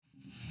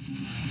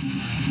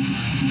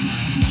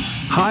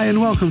Hi, and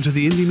welcome to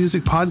the Indie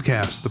Music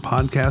Podcast, the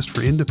podcast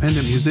for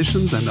independent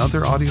musicians and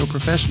other audio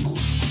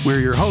professionals. We're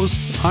your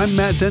hosts. I'm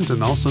Matt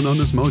Denton, also known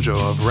as Mojo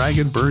of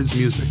Ragged Birds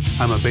Music.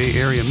 I'm a Bay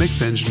Area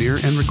mix engineer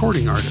and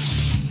recording artist.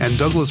 And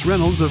Douglas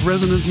Reynolds of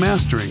Resonance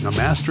Mastering, a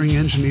mastering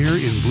engineer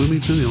in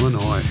Bloomington,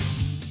 Illinois.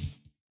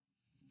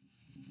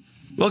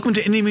 Welcome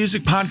to Indie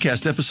Music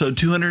Podcast, episode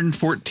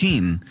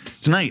 214.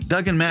 Tonight,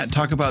 Doug and Matt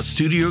talk about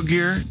studio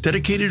gear,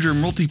 dedicated or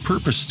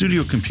multi-purpose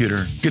studio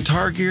computer,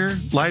 guitar gear,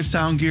 live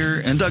sound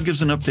gear, and Doug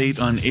gives an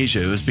update on Asia,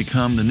 who has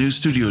become the new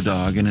studio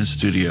dog in his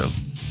studio.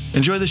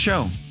 Enjoy the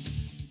show.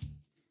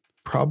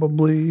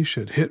 Probably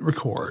should hit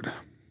record.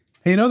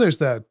 Hey, there's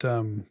that,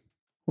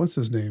 what's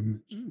his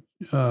name?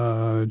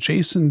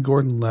 Jason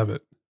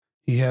Gordon-Levitt.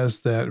 He has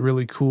that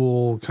really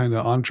cool kind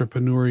of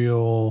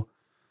entrepreneurial...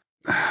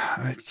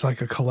 It's like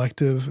a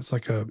collective. It's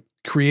like a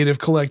creative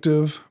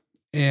collective.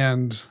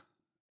 And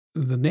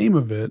the name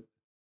of it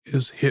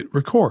is Hit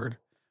Record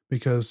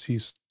because he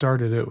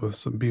started it with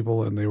some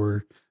people and they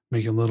were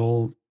making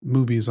little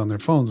movies on their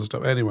phones and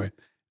stuff. Anyway,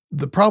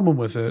 the problem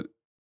with it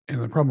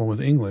and the problem with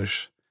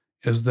English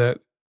is that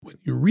when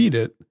you read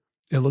it,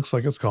 it looks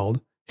like it's called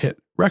Hit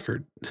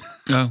Record.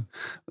 Oh.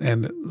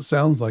 And it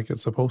sounds like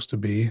it's supposed to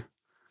be,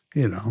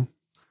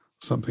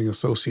 something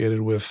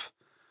associated with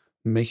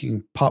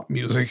making pop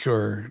music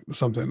or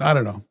something. I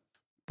don't know.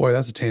 Boy,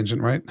 that's a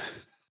tangent, right?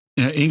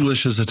 Yeah,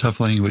 English is a tough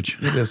language.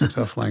 It is a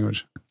tough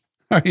language.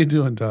 How are you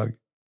doing, Doug?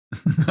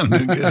 I'm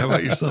doing good. How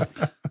about yourself?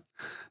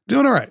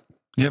 Doing all right.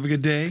 You have a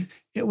good day?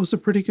 It was a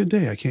pretty good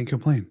day. I can't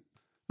complain.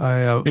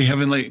 Are you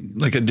having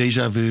like a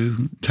deja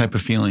vu type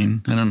of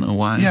feeling? I don't know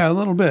why. Yeah, a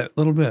little bit.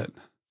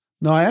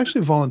 No, I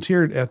actually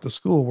volunteered at the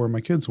school where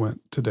my kids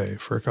went today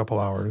for a couple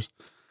hours,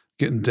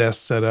 getting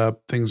desks set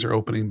up. Things are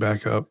opening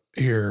back up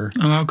here.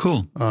 Oh, how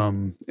cool.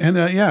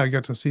 I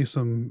got to see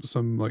some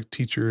like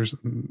teachers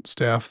and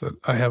staff that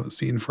I haven't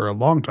seen for a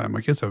long time.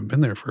 My kids haven't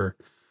been there for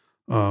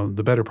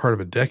the better part of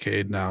a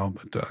decade now,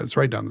 but it's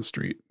right down the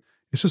street.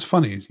 It's just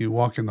funny. You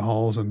walk in the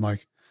halls and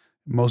like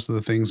most of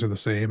the things are the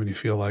same and you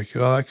feel like,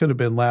 oh, that could have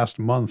been last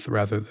month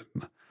rather than,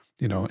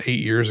 8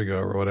 years ago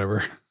or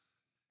whatever.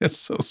 It's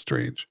so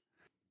strange.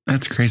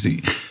 That's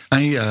crazy.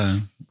 I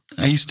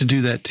used to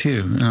do that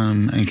too.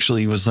 I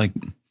actually was like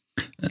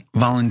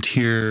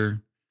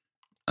volunteer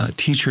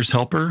teacher's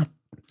helper.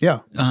 Yeah.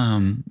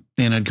 And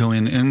I'd go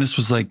in, and this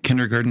was like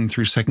kindergarten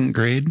through second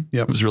grade.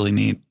 Yep. It was really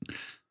neat.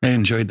 I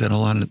enjoyed that a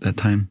lot at that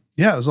time.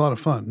 Yeah, it was a lot of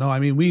fun. No, I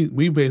mean,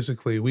 we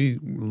basically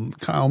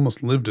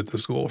almost lived at the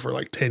school for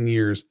like 10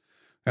 years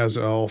as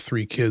all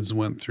three kids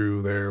went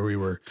through there. We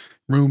were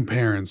room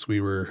parents.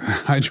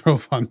 I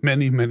drove on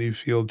many, many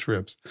field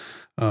trips,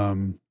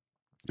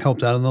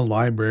 helped out in the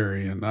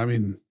library. And I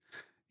mean,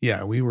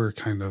 yeah, we were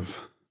kind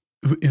of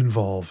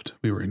involved.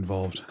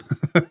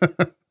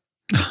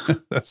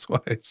 That's why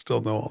I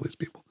still know all these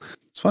people.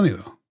 It's funny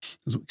though.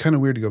 It's kind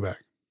of weird to go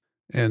back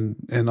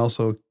and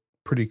also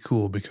pretty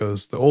cool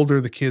because the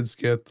older the kids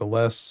get, the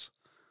less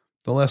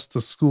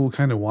the school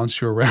kind of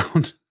wants you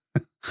around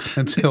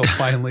until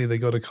finally they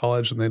go to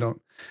college and they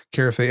don't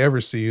care if they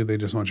ever see you. They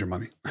just want your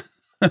money.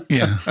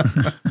 Yeah.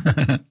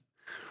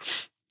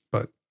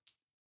 But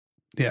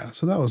yeah,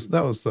 so that was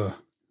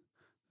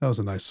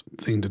a nice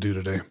thing to do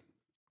today.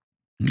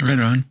 Right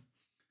on.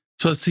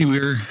 So let's see, we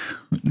were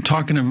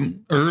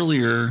talking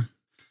earlier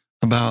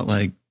about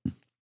like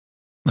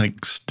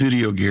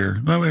studio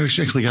gear. Well, we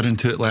actually got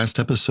into it last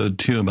episode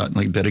too about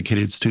like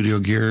dedicated studio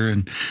gear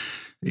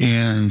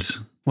and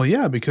well,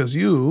 yeah, because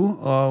you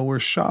were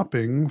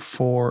shopping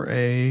for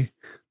a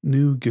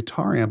new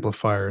guitar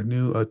amplifier,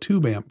 a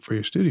tube amp for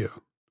your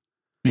studio.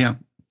 Yeah.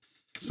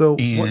 So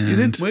what you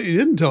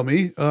didn't tell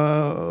me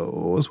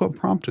was what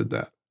prompted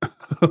that.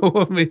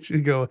 What made you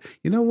go,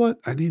 you know what?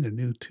 I need a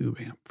new tube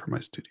amp for my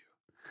studio.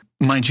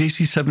 My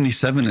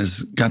JC77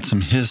 has got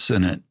some hiss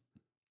in it.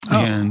 Oh.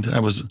 And I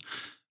was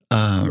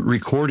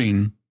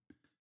recording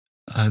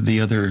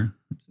the other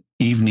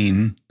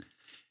evening,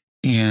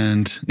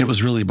 and it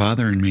was really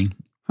bothering me.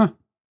 Huh.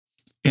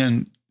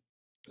 And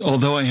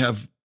although I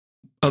have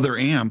other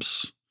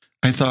amps,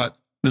 I thought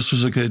this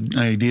was a good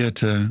idea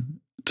to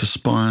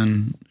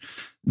spawn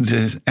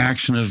the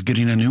action of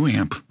getting a new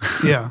amp.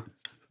 Yeah.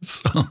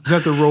 So, is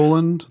that the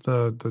Roland,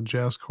 the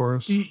Jazz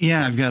Chorus?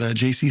 Yeah, I've got a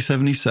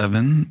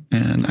JC77,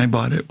 and I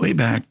bought it way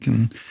back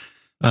in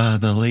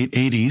the late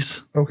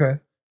 80s. Okay.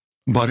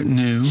 Bought it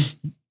new,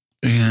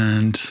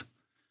 and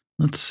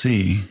let's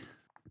see.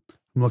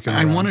 I'm looking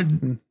around. I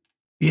wanted...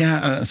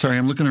 Yeah, sorry,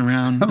 I'm looking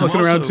around. I'm looking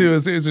around too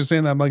as you're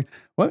saying that. I'm like,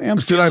 what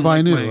amps did I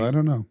buy new? I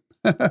don't know.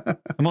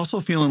 I'm also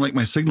feeling like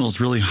my signal's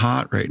really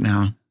hot right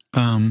now.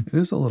 It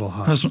is a little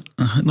hot.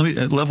 Let me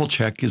level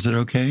check. Is it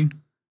okay?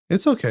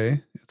 It's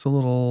okay. It's a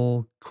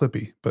little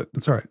clippy, but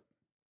it's all right.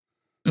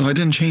 Oh, I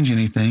didn't change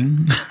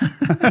anything.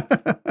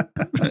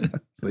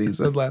 That's what you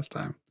said last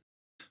time.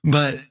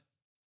 But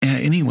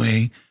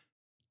anyway,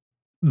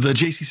 the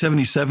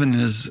JC77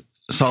 is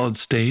solid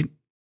state,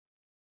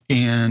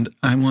 and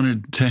I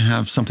wanted to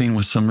have something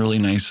with some really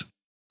nice,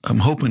 I'm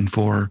hoping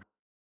for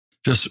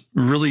just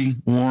really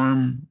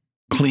warm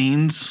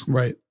cleans.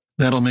 Right.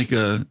 that'll make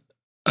a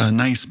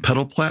nice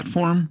pedal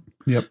platform.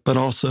 Yep. But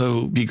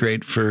also be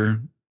great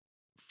for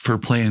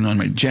playing on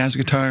my jazz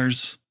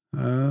guitars.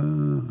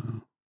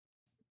 And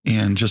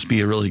just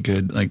be a really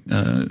good like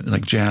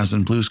jazz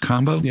and blues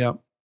combo. Yep.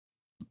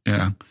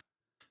 Yeah.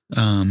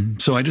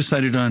 So I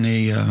decided on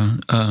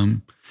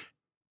an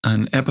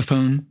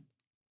Epiphone.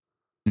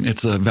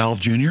 It's a Valve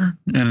Junior,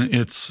 and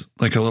it's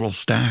like a little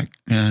stack.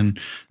 And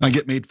I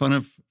get made fun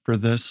of for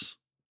this,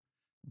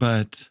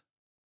 but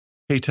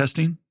hey,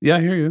 testing. Yeah,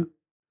 I hear you.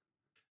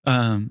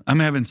 I'm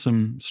having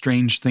some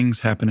strange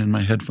things happen in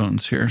my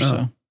headphones here,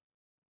 so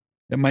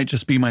it might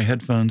just be my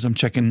headphones. I'm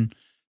checking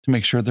to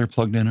make sure they're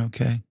plugged in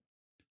okay.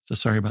 So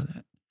sorry about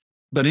that.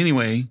 But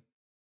anyway,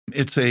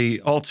 it's a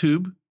all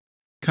tube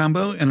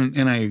combo,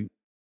 and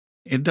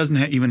it doesn't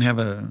even have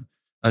a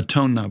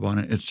tone knob on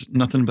it. It's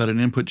nothing but an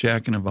input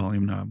jack and a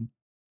volume knob.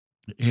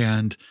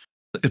 And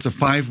it's a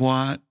 5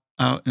 watt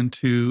out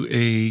into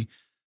a,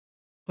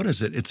 what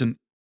is it? It's an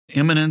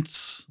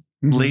Eminence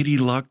Lady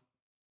Luck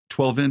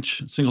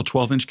 12-inch, single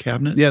 12-inch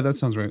cabinet. Yeah, that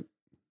sounds right.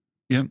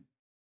 Yep.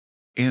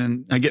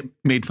 And I get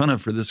made fun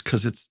of for this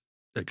because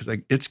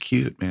it's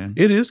cute, man.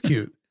 It is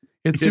cute.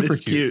 It's super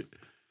cute.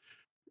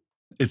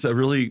 It's a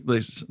really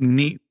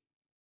neat.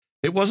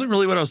 It wasn't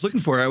really what I was looking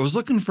for. I was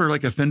looking for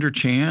like a Fender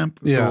Champ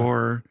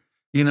or,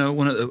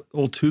 one of the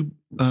old tube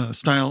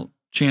style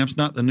Champs,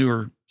 not the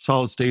newer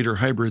solid state or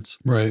hybrids.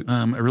 Right.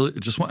 I really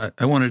just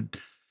I wanted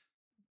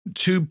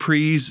tube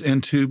pre's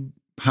and tube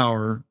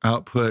power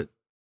output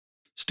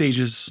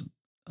stages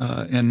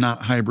and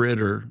not hybrid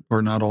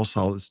or not all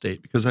solid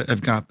state, because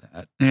I've got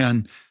that.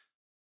 And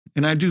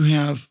I do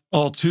have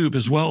all tube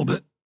as well,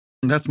 but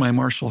that's my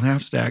Marshall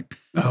half stack.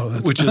 Oh,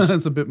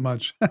 that's a bit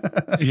much.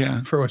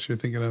 Yeah. For what you're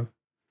thinking of.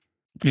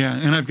 Yeah.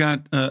 And I've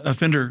got a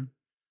Fender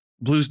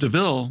Blues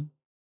DeVille,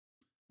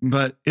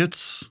 but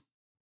it's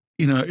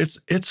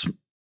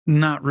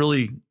not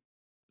really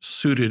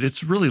suited.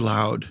 It's really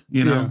loud,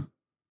 Yeah.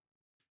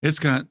 It's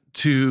got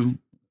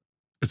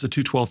it's a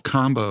 212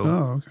 combo.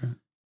 Oh, okay.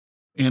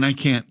 And I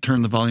can't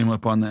turn the volume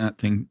up on that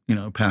thing,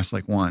 past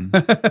like 1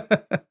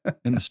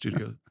 in the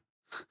studio.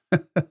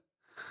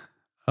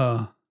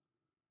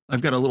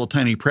 I've got a little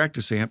tiny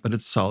practice amp, but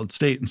it's solid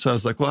state. And so I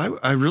was like, well,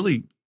 I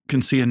really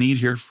can see a need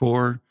here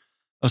for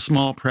a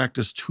small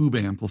practice tube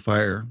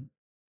amplifier.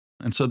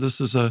 And so this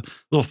is a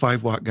little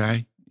 5 watt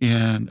guy.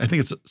 And I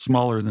think it's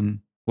smaller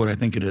than what I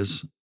think it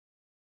is.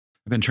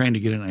 I've been trying to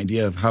get an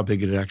idea of how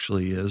big it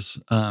actually is.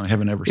 I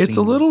haven't ever seen it. It's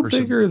a little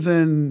bigger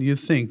than you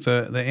think.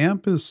 The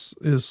amp is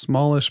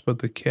smallish, but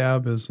the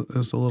cab is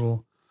a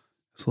little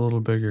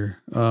bigger.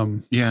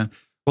 Yeah.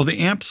 Well, the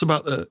amp's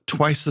about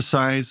twice the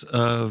size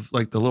of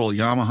like the little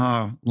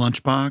Yamaha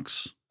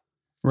lunchbox.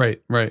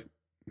 Right.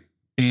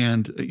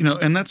 And,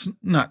 and that's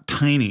not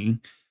tiny,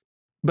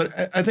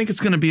 but I think it's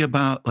going to be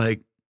about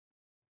like,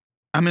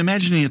 I'm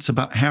imagining it's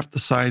about half the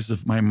size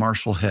of my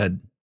Marshall head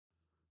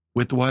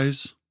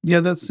widthwise. Yeah,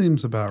 that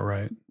seems about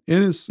right.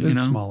 It's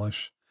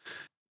smallish.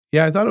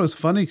 Yeah, I thought it was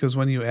funny because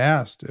when you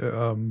asked,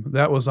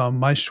 that was on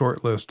my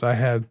short list. I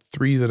had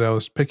 3 that I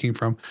was picking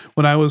from.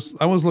 When I was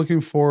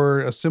looking for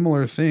a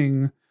similar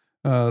thing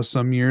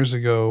some years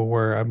ago,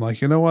 where I'm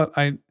like, you know what,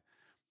 I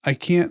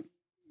can't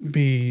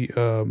be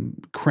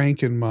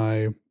cranking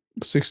my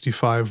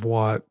 65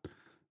 watt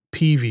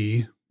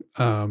PV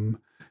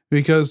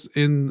because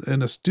in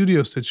a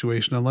studio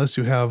situation, unless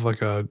you have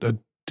like a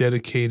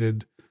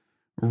dedicated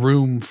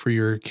room for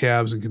your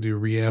cabs and can do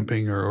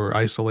reamping or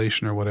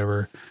isolation or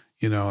whatever,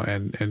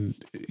 and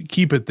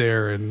keep it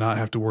there and not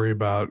have to worry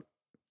about,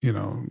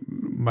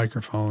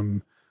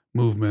 microphone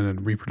movement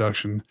and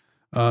reproduction.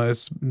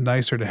 It's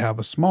nicer to have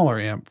a smaller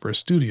amp for a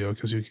studio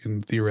because you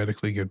can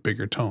theoretically get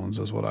bigger tones,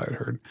 is what I had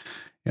heard.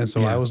 And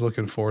so I was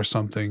looking for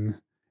something,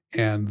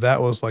 and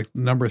that was like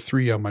number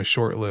 3 on my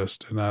short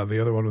list. And the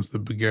other one was the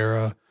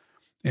Bagheera.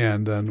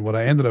 And then what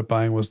I ended up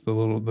buying was the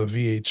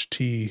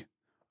VHT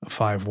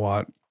 5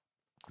 watt,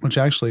 which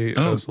actually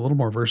is a little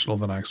more versatile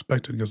than I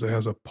expected because it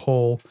has a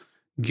pull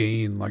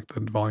gain, like the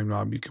volume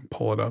knob. You can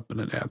pull it up and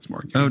it adds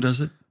more gain. Oh,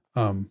 does it?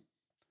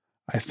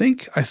 I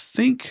think I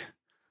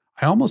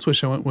almost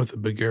wish I went with the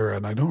Bagheera,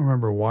 and I don't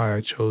remember why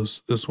I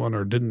chose this one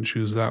or didn't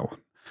choose that one.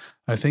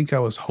 I think I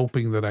was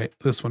hoping that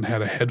this one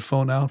had a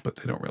headphone out, but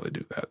they don't really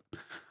do that.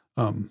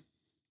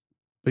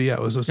 But yeah,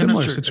 it was a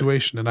similar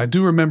situation. And I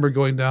do remember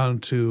going down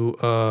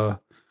to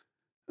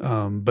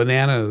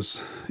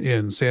Bananas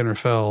in San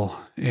Rafael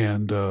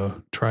and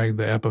trying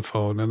the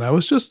Epiphone, and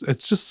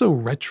it's just so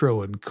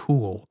retro and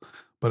cool.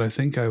 But I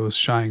think I was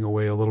shying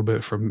away a little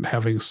bit from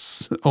having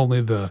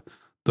only the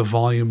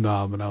volume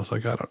knob, and I was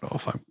like, I don't know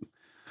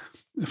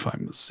if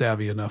I'm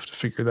savvy enough to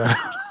figure that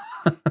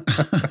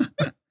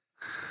out.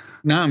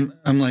 Now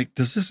I'm like,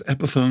 does this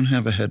Epiphone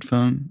have a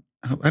headphone?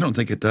 I don't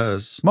think it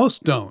does.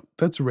 Most don't.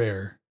 That's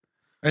rare.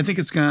 I think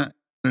it's got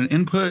an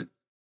input.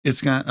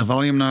 It's got a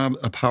volume knob,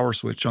 a power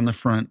switch on the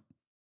front,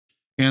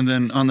 and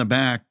then on the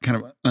back, kind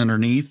of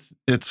underneath,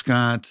 it's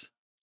got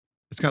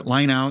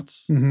line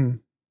outs,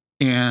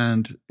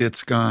 and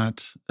it's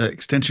got an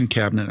extension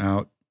cabinet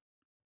out,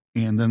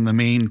 and then the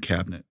main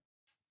cabinet.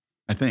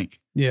 I think.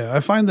 Yeah, I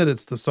find that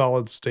it's the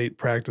solid state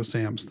practice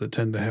amps that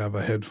tend to have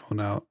a headphone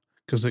out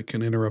because it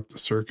can interrupt the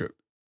circuit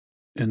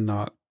and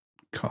not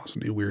cause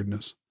any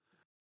weirdness.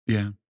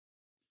 Yeah.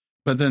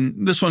 But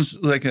then this one's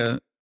like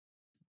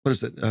what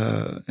is it?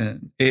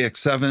 An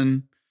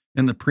AX7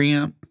 in the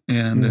preamp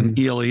and an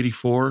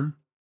EL84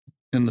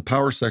 in the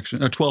power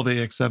section, a 12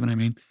 AX7, I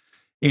mean.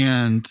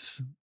 And,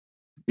 so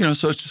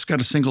it's just got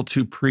a single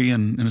tube pre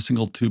and a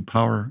single tube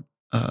power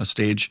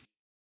stage.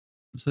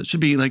 So it should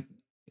be like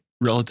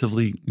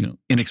relatively,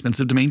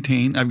 inexpensive to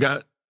maintain. I've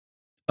got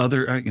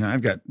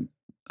I've got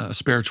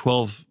spare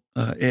 12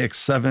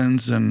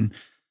 AX7s, and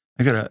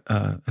I got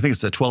I think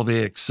it's a 12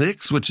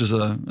 AX6, which is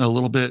a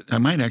little bit, I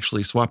might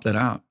actually swap that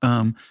out.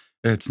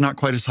 It's not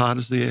quite as hot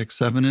as the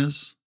AX7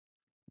 is.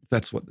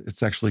 That's what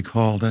it's actually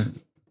called.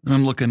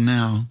 I'm looking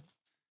now.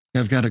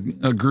 I've got a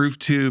Groove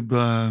Tube.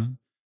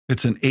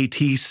 It's an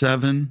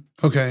AT7.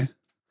 Okay.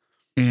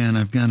 And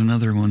I've got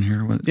another one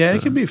here.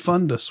 It can be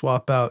fun to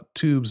swap out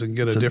tubes and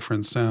get a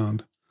different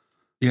sound.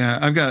 Yeah,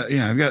 I've got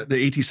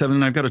the AT7,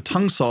 and I've got a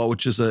tongue saw,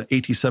 which is a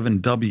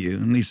AT7W,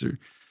 and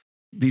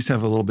these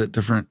have a little bit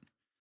different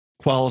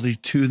quality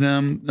to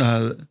them.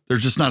 They're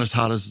just not as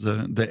hot as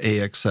the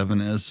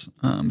AX7 is.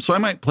 So I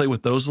might play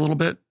with those a little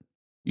bit,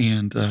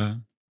 and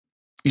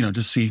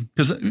just see,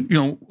 because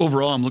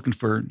overall I'm looking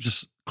for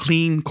just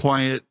clean,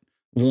 quiet,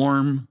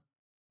 warm,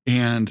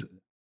 and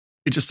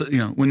it just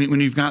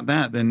when you've got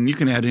that, then you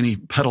can add any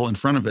pedal in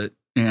front of it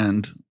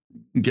and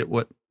get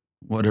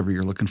whatever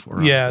you're looking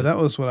for. Yeah, that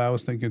was what I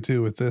was thinking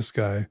too with this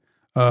guy.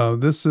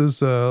 This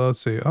is let's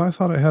see. Oh, I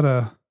thought I had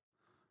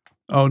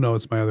oh no,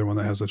 it's my other one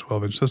that has a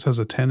 12-inch. This has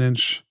a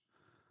 10-inch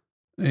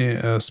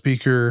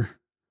speaker,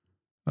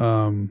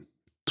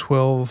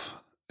 12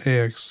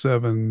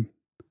 AX7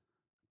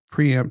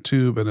 preamp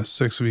tube, and a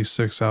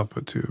 6V6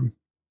 output tube.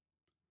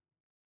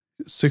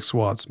 6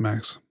 watts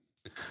max.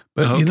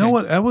 But you know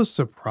what? I was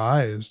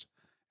surprised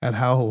at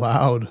how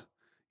loud,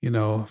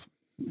 how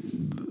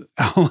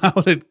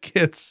loud it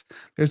gets.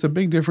 There's a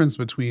big difference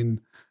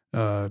between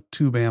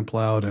tube amp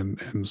loud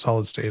and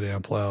solid state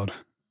amp loud.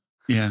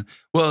 Yeah.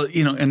 Well,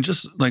 and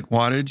just like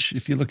wattage,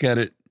 if you look at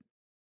it,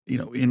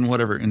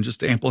 in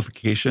just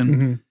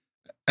amplification,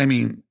 I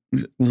mean,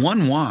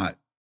 1 watt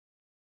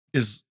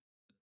is,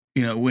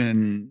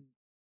 when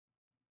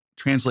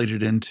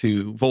translated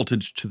into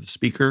voltage to the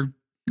speaker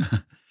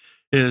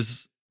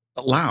is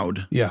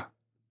loud. Yeah.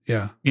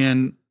 Yeah.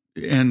 And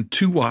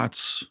 2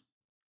 watts,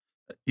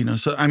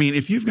 so I mean,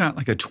 if you've got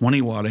like a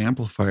 20 watt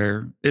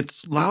amplifier,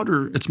 it's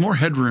louder, it's more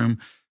headroom,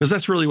 because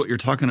that's really what you're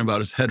talking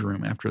about is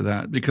headroom after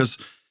that, because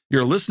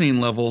your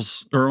listening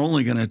levels are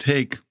only going to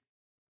take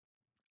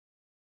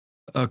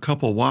a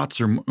couple watts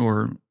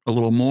or a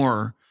little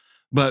more,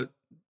 but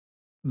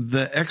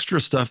the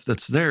extra stuff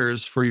that's there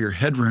is for your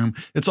headroom.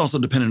 It's also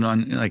dependent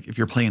on like if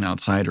you're playing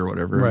outside or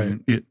whatever, right,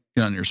 in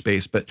your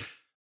space. But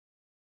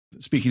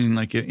speaking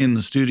like in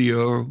the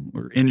studio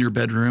or in your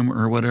bedroom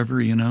or whatever,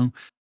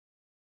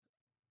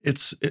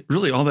 it's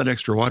really all that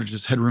extra wattage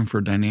is headroom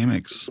for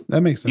dynamics.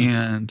 That makes sense.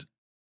 And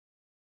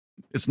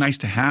it's nice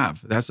to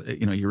have. That's,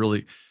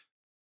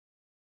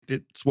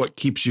 it's what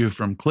keeps you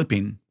from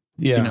clipping,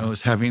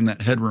 is having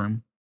that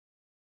headroom.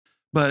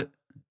 But,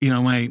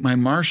 my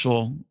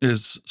Marshall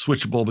is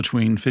switchable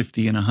between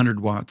 50 and 100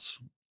 watts.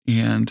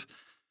 And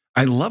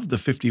I love the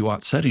 50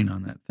 watt setting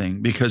on that thing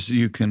because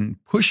you can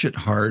push it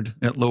hard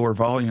at lower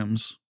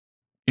volumes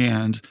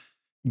and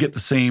get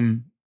the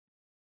same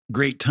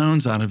great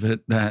tones out of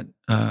it that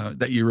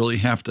you really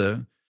have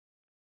to,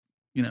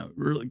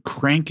 really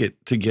crank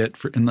it to get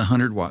in the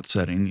 100 watt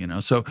setting,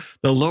 So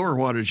the lower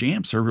wattage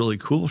amps are really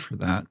cool for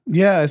that.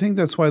 Yeah, I think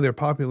that's why they're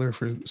popular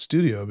for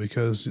studio,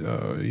 because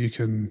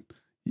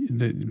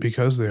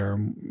because they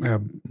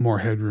have more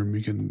headroom,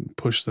 you can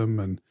push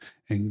them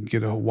and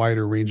get a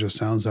wider range of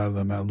sounds out of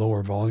them at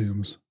lower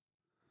volumes.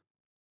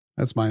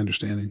 That's my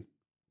understanding.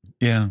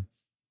 Yeah.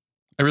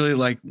 I really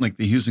like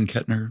the Hughes and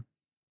Kettner,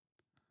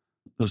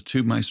 those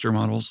Tube Meister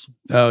models.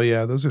 Oh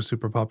yeah, those are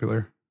super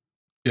popular.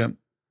 Yep.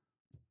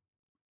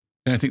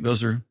 And I think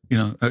those are,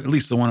 at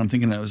least the one I'm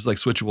thinking of is like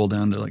switchable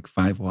down to like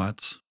 5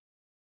 watts.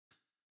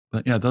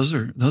 But yeah, those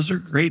are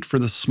great for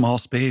the small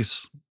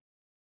space.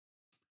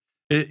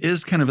 It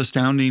is kind of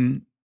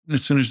astounding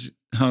as soon as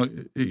how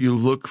you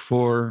look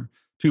for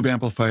tube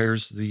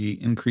amplifiers,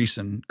 the increase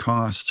in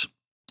cost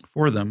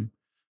for them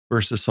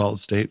versus solid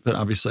state. But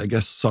obviously, I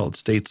guess solid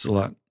state's a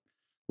lot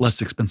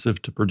less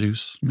expensive to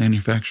produce,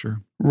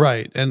 manufacture.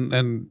 Right.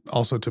 And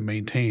also to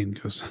maintain,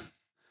 because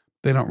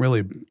they don't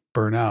really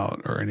burn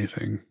out or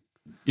anything.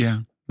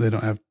 Yeah. They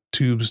don't have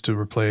tubes to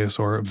replace,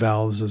 or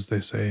valves, as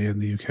they say in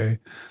the UK.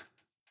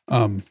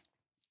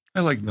 I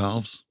like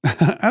valves.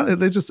 I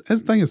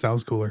think it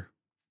sounds cooler.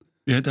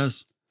 Yeah, it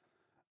does.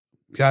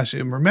 Gosh, I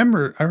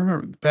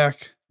remember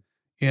back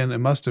in, it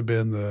must have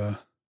been the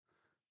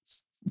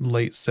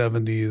late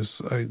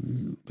 70s. I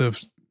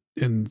lived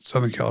in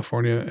Southern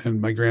California,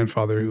 and my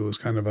grandfather, who was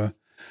kind of a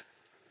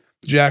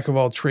jack of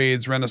all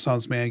trades,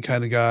 Renaissance man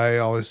kind of guy,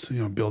 always,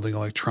 building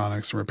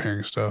electronics and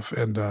repairing stuff.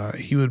 And I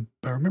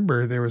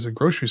remember there was a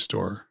grocery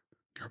store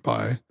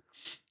nearby.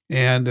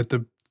 And at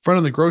the front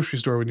of the grocery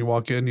store, when you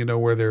walk in,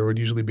 where there would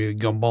usually be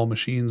gumball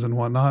machines and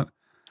whatnot,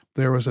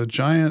 there was a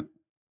giant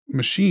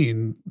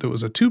machine that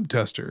was a tube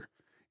tester.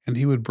 And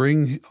he would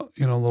bring, a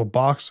little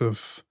box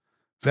of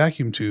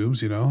vacuum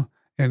tubes, and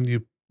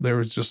there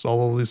was just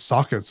all of these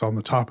sockets on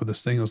the top of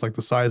this thing. It was like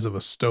the size of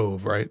a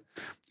stove, right?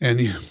 And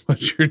you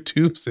put your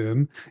tubes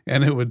in,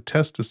 and it would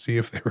test to see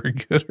if they were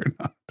good or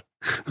not.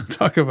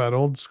 Talk about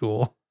old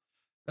school.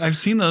 I've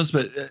seen those,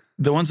 but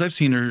the ones I've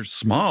seen are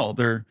small.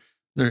 They're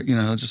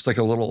just like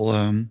a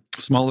little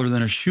smaller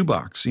than a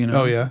shoebox.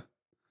 Oh yeah.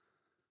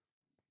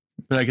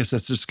 But I guess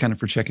that's just kind of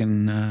for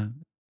checking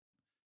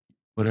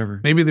whatever.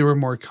 Maybe there were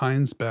more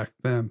kinds back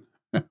then.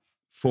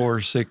 4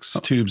 or 6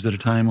 tubes at a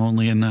time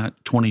only, and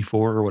not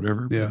 24 or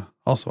whatever. Yeah.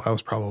 Also, I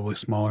was probably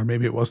smaller.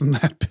 Maybe it wasn't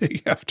that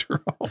big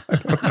after all. I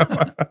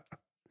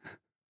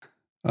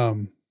don't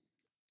know.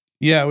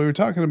 Yeah, we were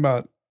talking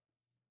about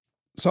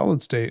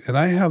solid state, and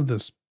I have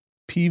this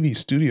PV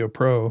Studio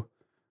Pro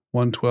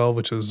 112,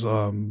 which is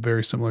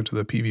very similar to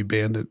the PV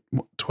Bandit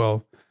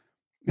 12,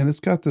 and it's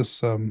got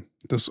this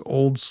this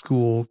old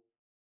school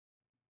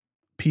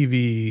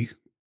PV.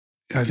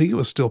 I think it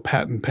was still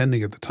patent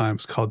pending at the time.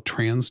 It's called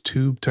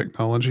TransTube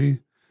technology.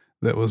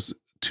 That was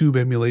tube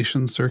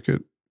emulation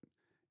circuit.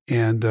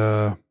 And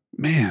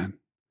man,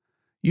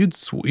 you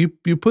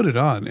put it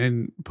on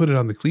and put it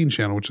on the clean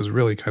channel, which is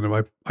really kind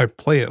of, I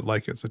play it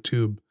like it's a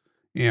tube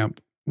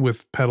amp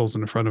with pedals in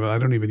the front of it. I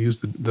don't even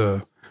use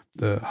the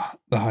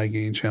high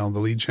gain channel, the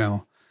lead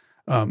channel.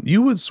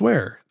 You would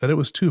swear that it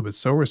was tube. It's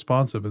so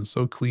responsive and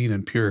so clean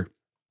and pure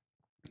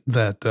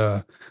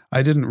that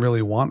I didn't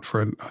really want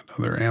for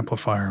another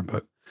amplifier,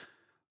 but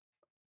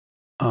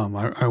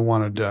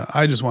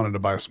I just wanted to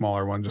buy a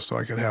smaller one just so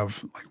I could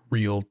have like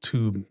real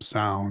tube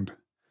sound,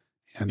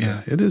 and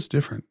it is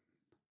different.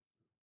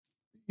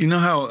 You know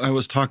how I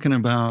was talking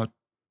about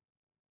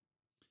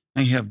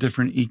I have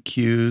different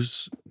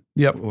EQs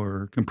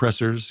or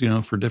compressors,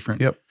 for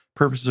different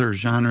purposes or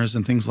genres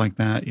and things like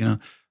that,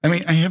 I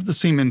mean, I have the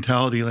same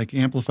mentality like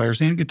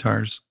amplifiers and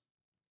guitars.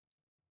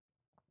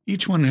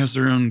 Each one has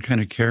their own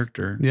kind of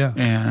character. Yeah.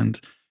 And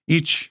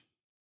each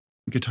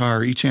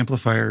guitar, each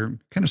amplifier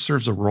kind of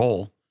serves a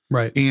role.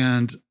 Right.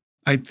 And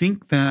I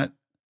think that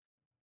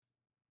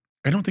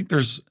I don't think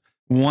there's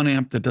one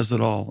amp that does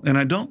it all. And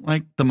I don't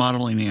like the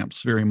modeling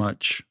amps very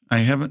much. I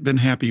haven't been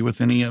happy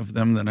with any of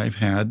them that I've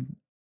had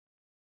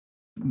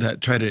that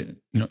try to,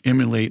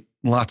 emulate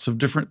lots of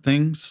different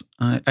things.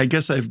 I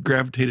guess I've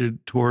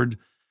gravitated toward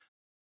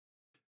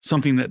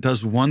something that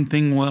does one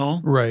thing well.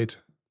 Right.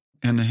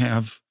 And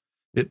have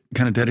it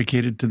kind of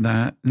dedicated to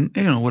that,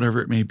 and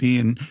whatever it may be.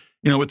 And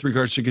with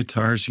regards to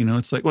guitars,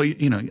 it's like, well, a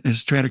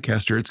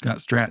Stratocaster, it's got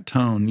Strat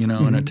tone,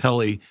 and a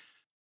Tele,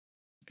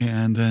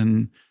 and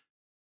then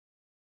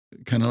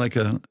kind of like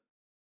a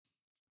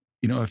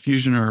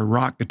Fusion or a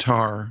rock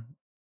guitar.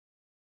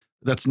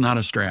 That's not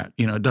a Strat,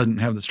 it doesn't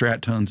have the Strat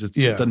tones. It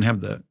doesn't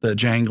have the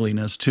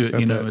jangliness to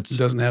it. It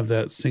doesn't have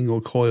that single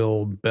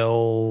coil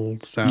bell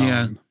sound.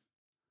 Yeah.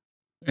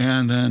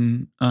 And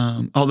then,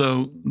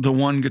 although the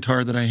one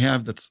guitar that I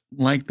have that's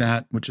like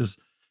that, which is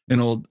an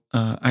old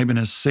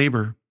Ibanez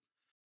Sabre,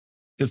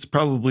 it's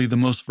probably the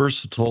most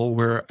versatile,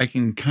 where I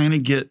can kind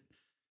of get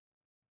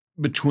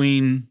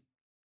between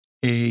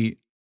a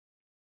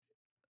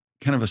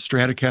kind of a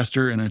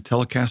Stratocaster and a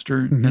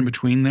Telecaster in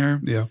between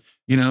there. Yeah.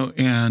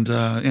 And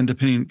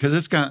depending, because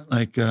it's got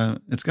like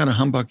it's got a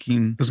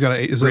humbucking. Is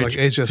it like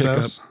HSS?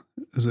 Pickup.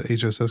 Is it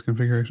HSS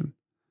configuration?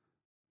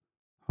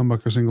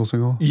 Humbucker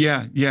single.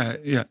 Yeah,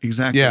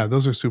 exactly. Yeah,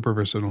 those are super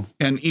versatile.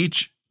 And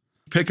each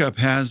pickup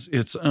has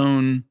its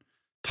own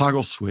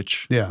toggle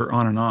switch for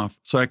on and off.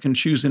 So I can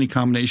choose any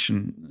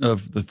combination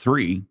of the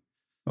 3.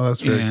 Oh,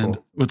 that's very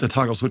cool. With the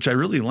toggle switch, I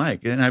really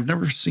like. And I've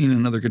never seen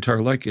another guitar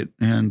like it.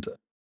 And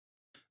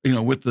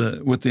with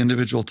the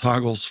individual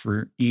toggles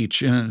for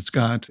each, and it's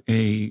got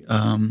a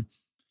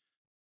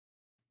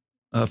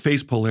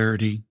phase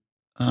polarity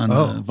on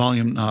the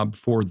volume knob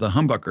for the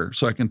humbucker,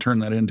 so I can turn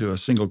that into a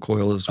single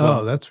coil as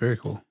well. Oh, that's very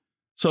cool.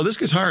 So this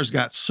guitar has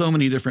got so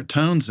many different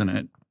tones in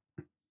it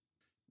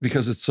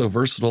because it's so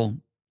versatile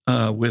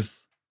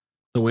with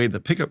the way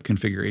the pickup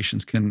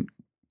configurations can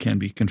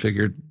be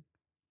configured.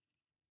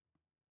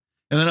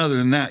 And then other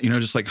than that,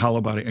 just like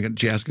hollow body, I got a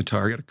jazz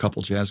guitar, I got a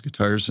couple jazz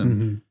guitars,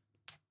 and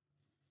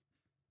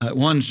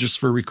one's just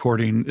for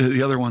recording.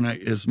 The other one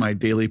is my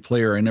daily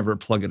player. I never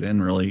plug it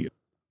in really.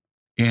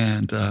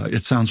 And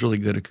it sounds really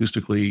good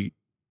acoustically.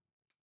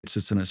 It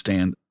sits in a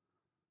stand.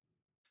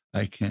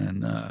 I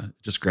can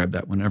just grab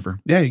that whenever.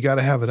 Yeah, you got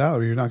to have it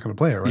out, or you're not going to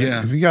play it, right?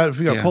 Yeah. If you got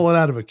to pull it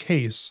out of a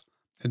case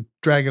and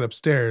drag it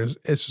upstairs,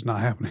 it's just not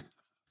happening.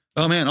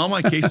 Oh man, all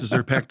my cases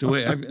are packed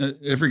away.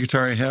 Every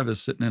guitar I have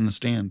is sitting in the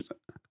stand.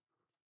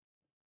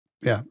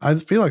 Yeah, I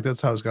feel like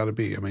that's how it's got to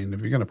be. I mean,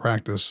 if you're going to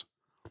practice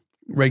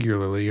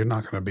regularly, you're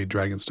not going to be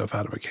dragging stuff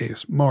out of a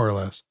case, more or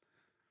less.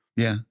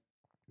 Yeah.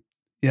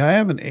 Yeah, I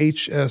have an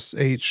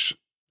HSH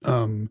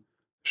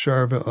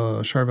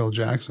Charvel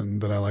Jackson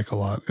that I like a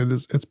lot.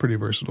 It's pretty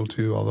versatile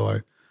too, although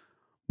I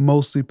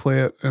mostly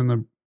play it in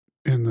the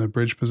in the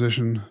bridge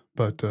position.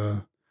 But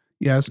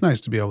yeah, it's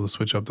nice to be able to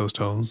switch up those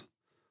tones.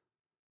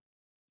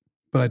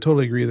 But I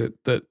totally agree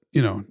that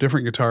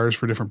different guitars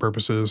for different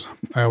purposes.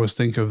 I always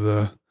think of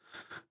the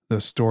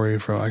story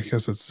from, I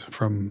guess it's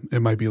from It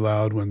Might Be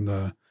Loud, when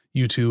the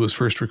U2 was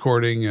first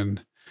recording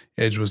and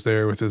Edge was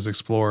there with his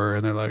Explorer,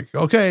 and they're like,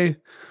 okay,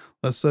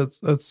 let's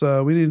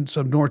we need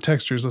some more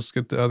textures. Let's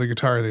get the other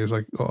guitar. And he's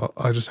like, oh,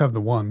 I just have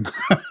the one.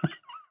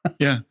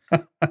 Yeah.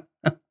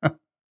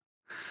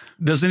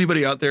 Does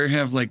anybody out there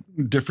have like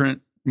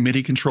different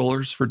MIDI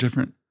controllers for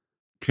different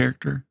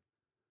character?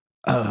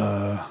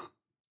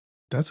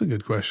 That's a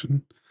good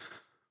question.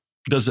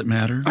 Does it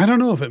matter? I don't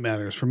know if it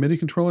matters for MIDI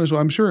controllers.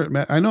 Well, I'm sure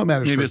I know it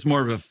matters. Maybe it's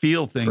more of a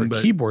feel thing, for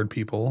but keyboard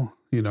people,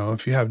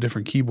 if you have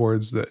different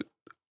keyboards that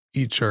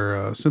each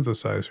are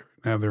synthesizer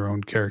and have their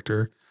own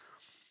character.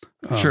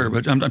 Sure,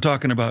 but I'm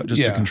talking about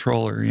just a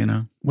controller,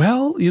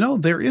 Well,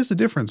 there is a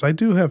difference. I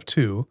do have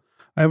two.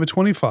 I have a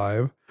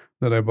 25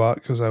 that I bought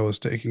because I was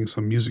taking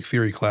some music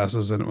theory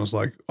classes, and it was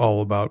like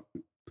all about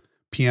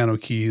piano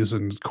keys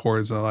and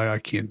chords. And I'm like, I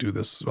can't do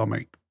this on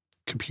my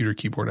computer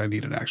keyboard. I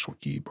need an actual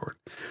keyboard.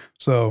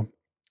 So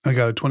I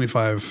got a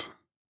 25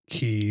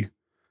 key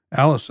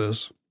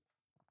Alesis.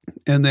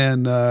 And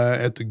then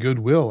at the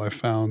Goodwill, I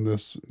found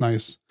this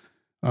nice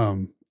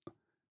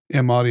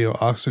M-Audio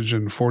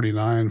Oxygen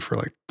 49 for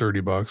like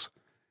 $30.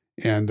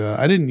 And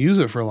I didn't use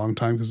it for a long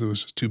time because it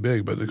was just too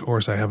big. But of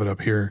course, I have it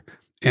up here.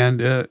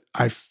 And it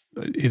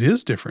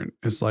is different.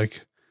 It's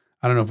like,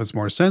 I don't know if it's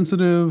more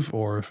sensitive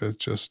or if it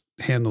just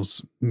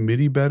handles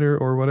MIDI better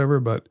or whatever,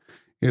 but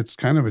it's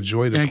kind of a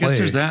joy to play. I guess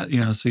there's that,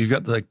 so you've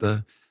got like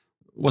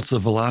what's the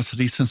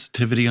velocity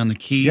sensitivity on the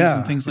keys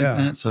and things like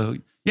that. So,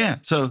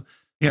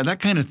 that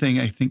kind of thing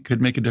I think could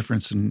make a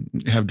difference and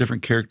have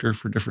different character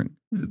for different,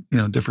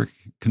 different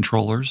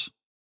controllers.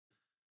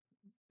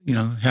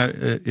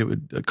 It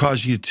would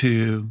cause you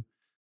to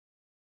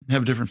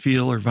have a different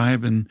feel or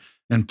vibe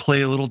and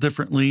play a little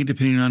differently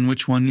depending on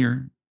which one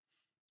you're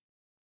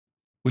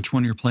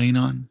playing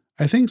on.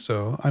 I think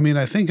so. I mean,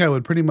 I think I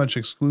would pretty much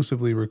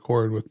exclusively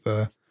record with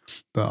the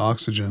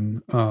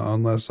Oxygen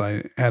unless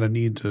I had a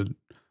need to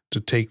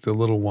take the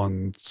little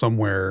one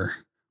somewhere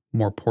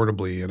more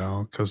portably,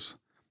 because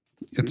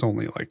it's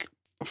only like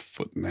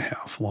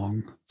 1.5 feet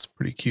long. It's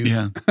pretty cute.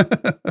 Yeah.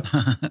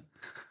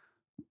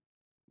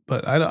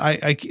 But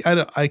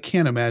I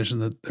can't imagine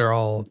that they're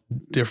all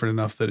different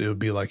enough that it would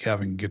be like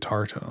having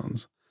guitar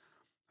tones.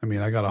 I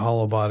mean, I got a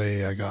hollow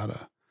body, I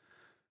got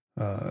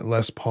a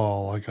Les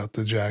Paul, I got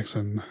the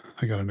Jackson,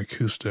 I got an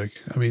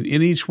acoustic. I mean,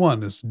 in each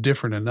one is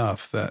different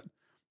enough that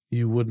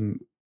you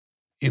wouldn't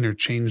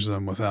interchange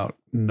them without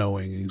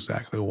knowing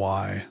exactly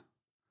why.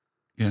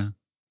 Yeah.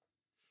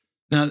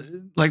 Now,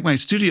 like my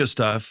studio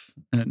stuff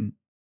and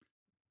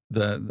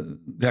the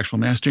actual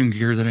mastering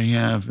gear that I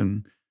have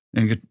and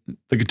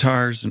the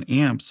guitars and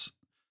amps.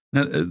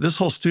 Now, this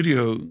whole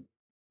studio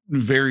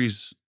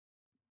varies,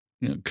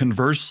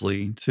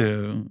 conversely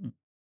to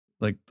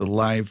like the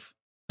live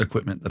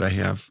equipment that I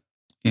have.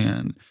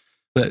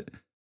 But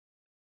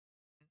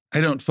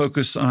I don't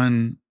focus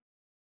on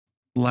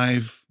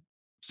live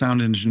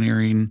sound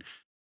engineering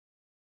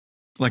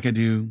like I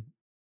do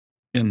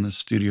in the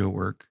studio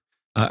work.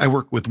 I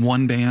work with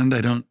one band.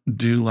 I don't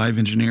do live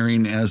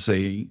engineering as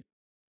a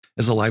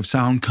live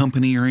sound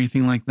company or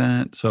anything like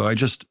that. So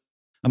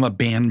I'm a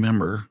band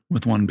member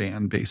with one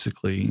band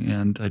basically,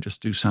 and I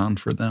just do sound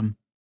for them.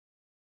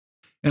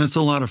 And it's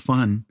a lot of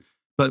fun.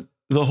 But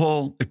the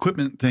whole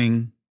equipment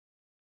thing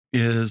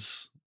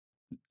is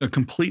a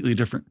completely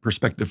different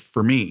perspective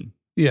for me.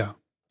 Yeah.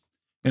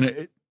 And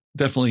it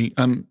definitely,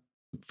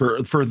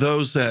 for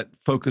those that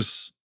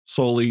focus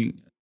solely,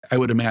 I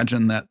would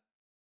imagine that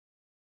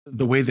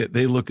the way that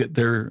they look at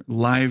their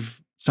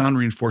live sound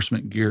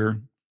reinforcement gear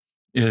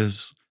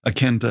is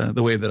akin to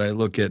the way that I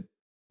look at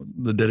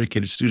the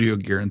dedicated studio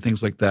gear and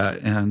things like that,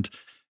 and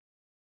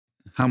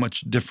how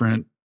much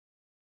different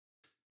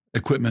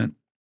equipment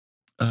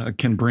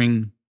can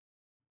bring,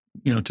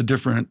 to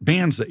different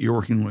bands that you're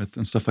working with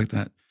and stuff like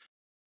that.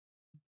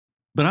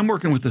 But I'm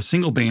working with a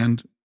single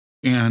band,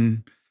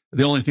 and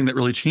the only thing that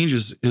really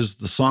changes is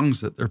the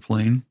songs that they're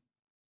playing.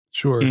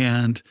 Sure.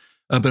 And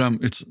but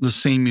it's the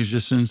same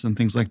musicians and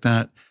things like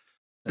that.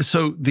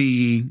 So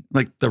the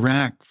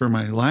rack for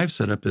my live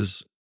setup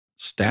is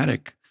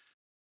static.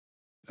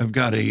 I've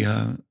got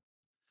a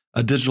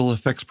digital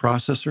effects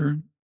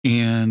processor,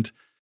 and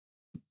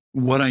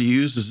what I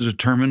use is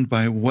determined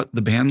by what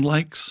the band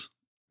likes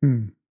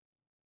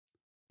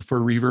for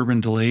reverb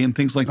and delay and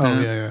things like that.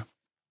 Oh, yeah.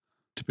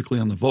 Typically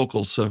on the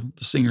vocals. So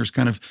the singer's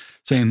kind of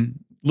saying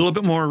a little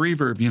bit more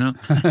reverb,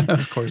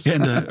 Of course.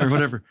 and or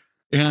whatever.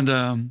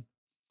 And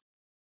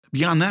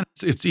beyond that,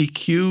 it's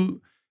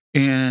EQ,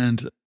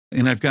 and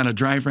I've got a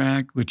drive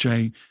rack, which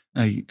I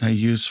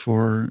use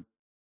for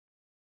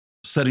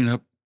setting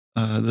up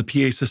the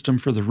PA system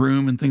for the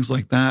room and things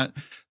like that.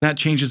 That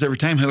changes every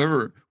time.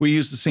 However, we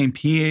use the same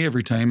PA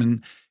every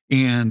time,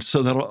 and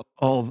so that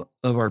all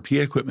of our PA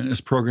equipment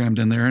is programmed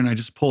in there, and I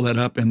just pull that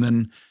up, and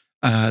then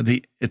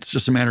it's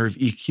just a matter of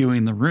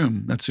EQing the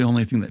room. That's the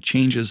only thing that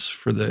changes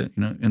for the,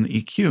 in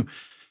the EQ.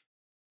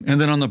 And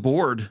then on the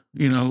board,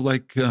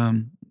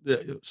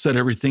 set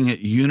everything at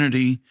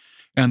unity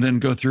and then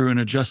go through and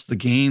adjust the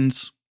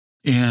gains.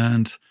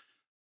 And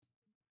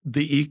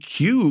the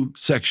EQ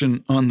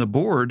section on the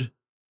board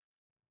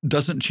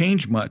doesn't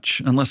change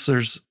much unless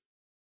there's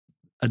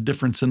a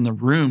difference in the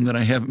room that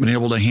I haven't been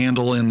able to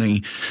handle in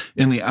the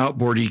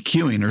outboard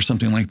EQing or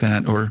something like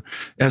that. Or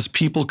as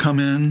people come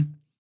in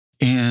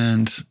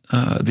and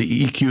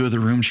the EQ of the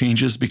room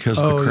changes because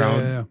the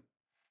crowd,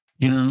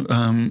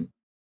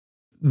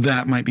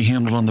 that might be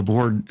handled on the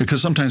board, because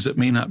sometimes it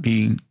may not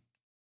be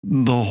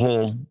the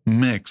whole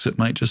mix. It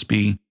might just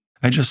be,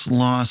 I just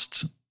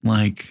lost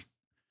like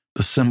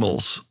the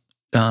cymbals.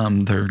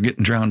 They're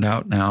getting drowned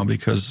out now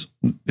because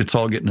it's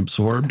all getting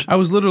absorbed. I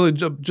was literally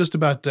just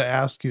about to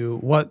ask you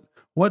what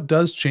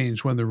does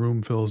change when the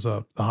room fills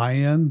up? The high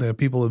end, the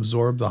people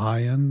absorb the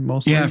high end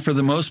mostly? Yeah, for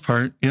the most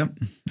part. Yep.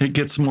 It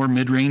gets more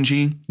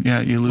mid-rangey.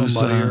 Yeah, you lose.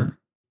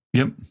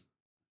 Yep.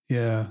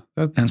 Yeah.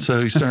 And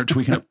so you start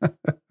tweaking up,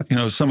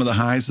 some of the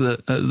highs.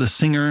 The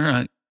singer,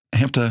 I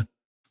have to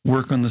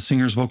work on the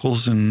singer's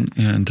vocals, and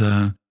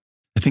I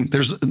think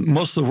there's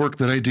most of the work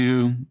that I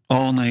do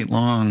all night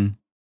long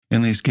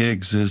in these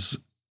gigs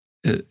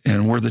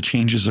and where the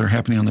changes are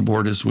happening on the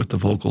board is with the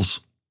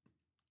vocals.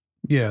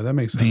 Yeah, that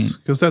makes sense,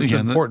 because that's the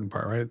important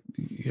part, right?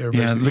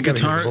 The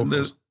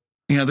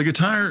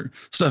guitar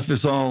stuff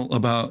is all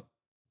about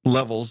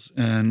levels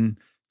and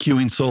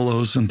cueing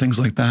solos and things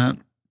like that.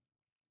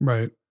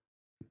 Right.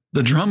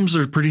 The drums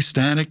are pretty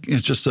static.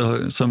 It's just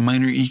some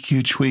minor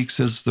EQ tweaks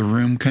as the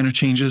room kind of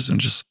changes, and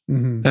just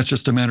that's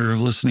just a matter of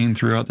listening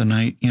throughout the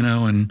night,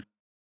 and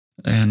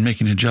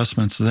making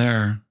adjustments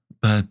there.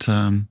 But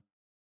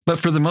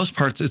for the most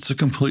part, it's a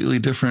completely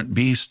different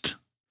beast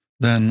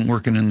than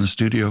working in the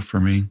studio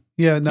for me.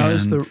 Yeah. Now,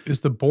 is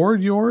the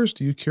board yours?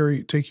 Do you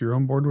take your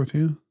own board with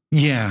you?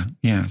 Yeah.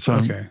 So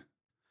okay.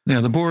 Yeah,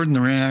 the board and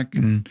the rack,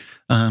 and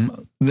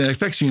the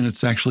effects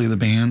unit's actually the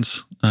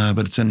band's, but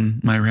it's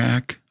in my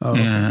rack. Oh,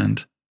 okay.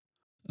 And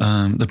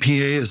the PA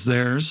is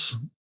theirs.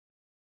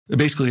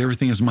 Basically,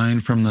 everything is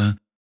mine from the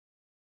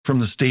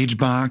stage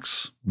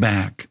box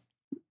back.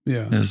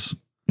 Yeah, is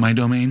my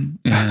domain.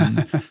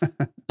 And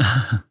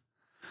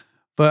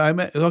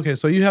but okay,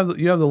 so you have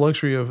the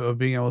luxury of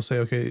being able to say,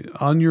 okay,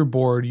 on your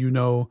board,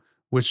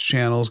 which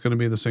channel is going to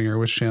be the singer,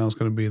 which channel is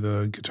going to be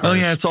the guitarist. Oh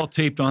yeah, it's all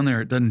taped on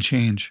there. It doesn't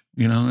change,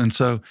 And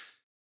so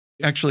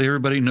actually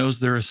everybody knows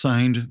their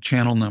assigned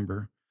channel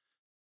number.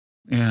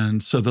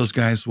 And so those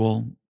guys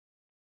will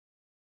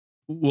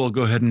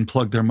go ahead and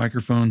plug their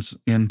microphones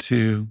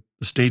into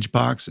the stage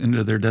box,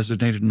 into their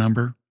designated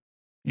number.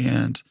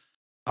 And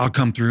I'll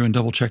come through and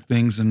double check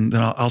things. And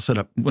then I'll set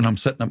up, when I'm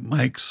setting up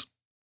mics,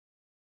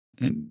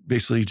 and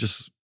basically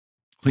just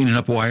cleaning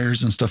up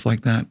wires and stuff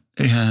like that.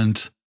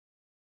 And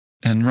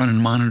running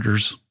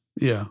monitors.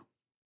 Yeah.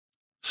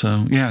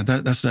 So yeah,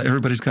 that's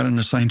everybody's got an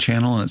assigned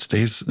channel, and it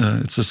stays.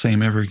 It's the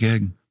same every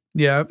gig.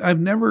 Yeah, I've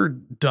never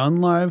done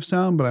live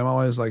sound, but I'm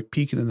always like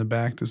peeking in the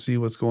back to see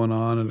what's going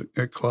on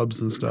at clubs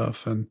and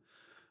stuff. And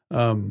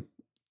in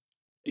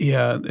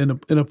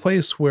a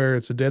place where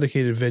it's a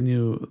dedicated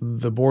venue,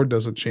 the board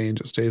doesn't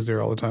change; it stays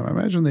there all the time. I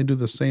imagine they do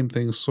the same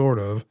thing, sort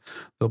of.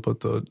 They'll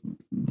put the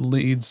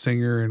lead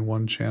singer in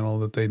one channel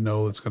that they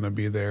know it's going to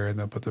be there, and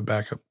they'll put the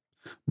backup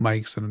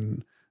mics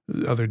and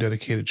other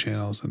dedicated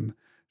channels, and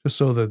just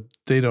so that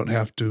they don't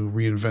have to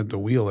reinvent the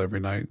wheel every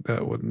night.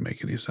 That wouldn't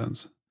make any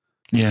sense.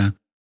 Yeah.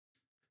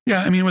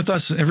 I mean, with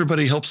us,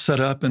 everybody helps set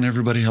up and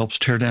everybody helps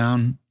tear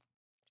down.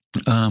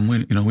 We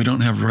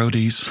don't have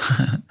roadies.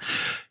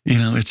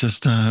 It's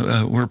just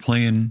we're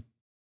playing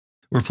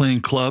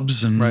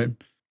clubs, and right.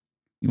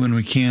 When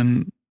we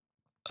can,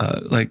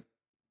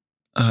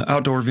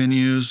 outdoor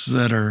venues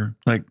that are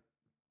like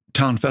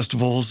town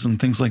festivals and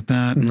things like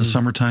that in the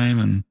summertime,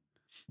 and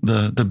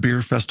the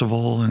beer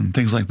festival and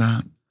things like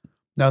that.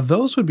 Now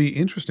those would be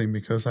interesting,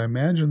 because I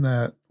imagine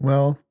that,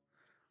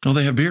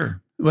 they have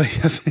beer. Well,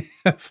 yeah, they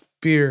have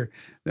beer.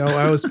 Now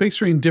I was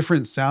picturing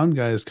different sound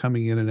guys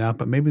coming in and out,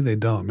 but maybe they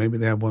don't. Maybe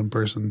they have one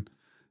person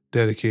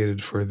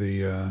dedicated for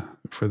the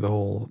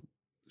whole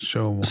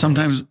show.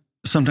 Sometimes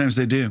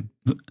they do.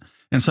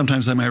 And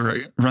sometimes I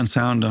might run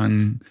sound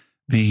on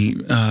the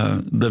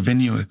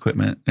venue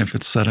equipment if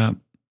it's set up,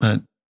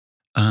 but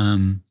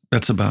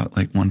that's about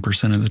like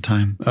 1% of the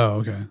time. Oh,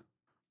 okay.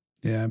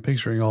 Yeah, I'm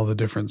picturing all the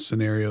different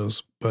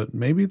scenarios, but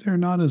maybe they're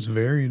not as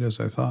varied as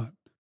I thought.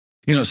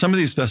 Some of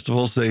these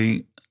festivals,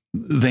 they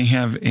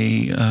have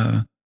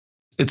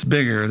it's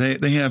bigger.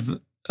 They have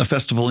a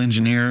festival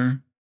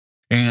engineer,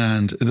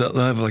 and they'll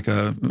have like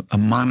a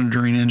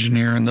monitoring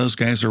engineer, and those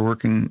guys are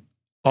working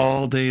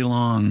all day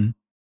long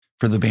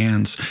for the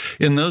bands.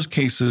 In those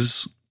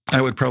cases,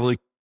 I would probably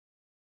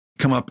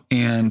come up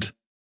and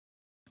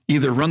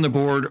either run the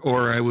board,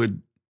 or I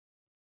would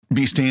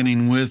be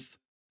standing with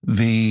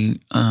the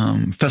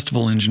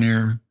festival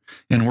engineer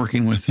and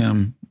working with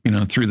him,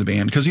 through the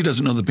band, because he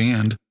doesn't know the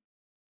band.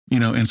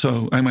 and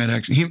so I might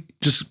actually, he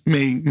just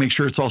may make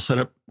sure it's all set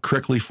up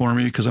correctly for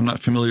me because I'm not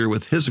familiar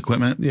with his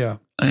equipment. Yeah.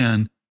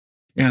 And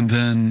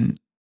then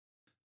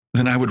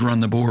I would run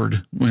the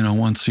board,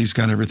 once he's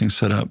got everything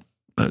set up.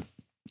 But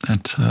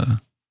that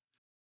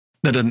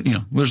doesn't,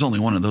 there's only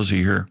one of those a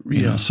year,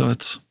 so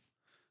it's.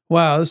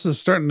 Wow, this is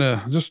starting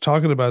to, just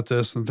talking about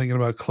this and thinking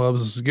about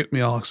clubs, this is getting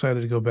me all excited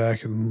to go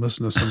back and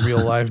listen to some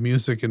real live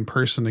music in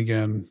person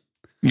again.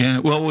 Yeah,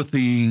 well, with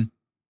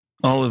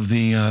all of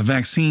the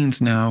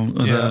vaccines now,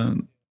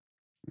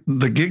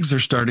 the gigs are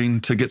starting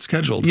to get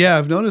scheduled. Yeah,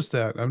 I've noticed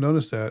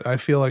that. I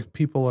feel like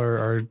people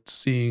are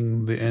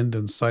seeing the end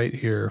in sight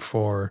here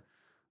for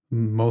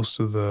most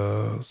of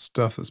the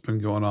stuff that's been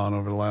going on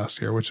over the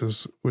last year, which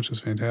is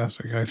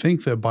fantastic. I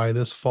think that by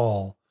this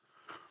fall,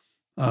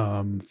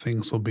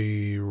 things will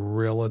be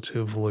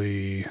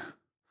relatively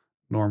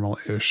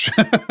normal-ish.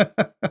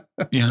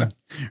 Yeah.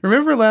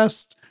 Remember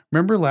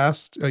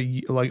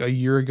like a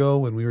year ago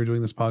when we were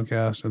doing this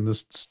podcast and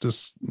this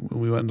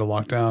we went into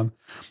lockdown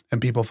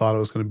and people thought it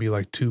was going to be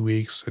like 2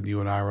 weeks and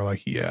you and I were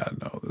like, yeah,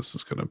 no, this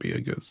is going to be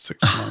a good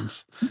 6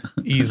 months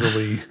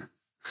easily.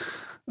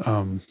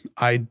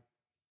 I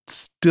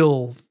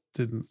still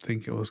didn't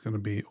think it was going to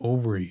be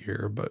over a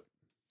year, but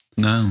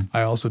no,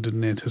 I also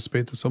didn't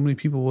anticipate that so many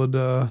people would,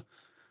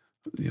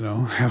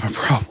 have a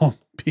problem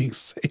being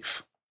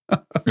safe.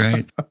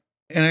 Right.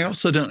 And I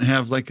also don't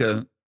have like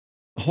a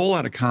whole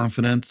lot of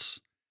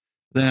confidence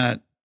that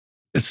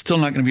it's still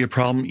not going to be a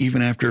problem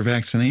even after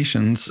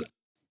vaccinations.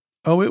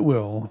 Oh, it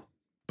will,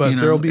 but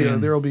there will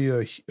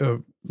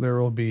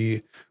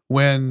be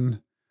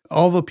when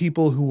all the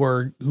people who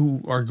are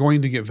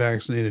going to get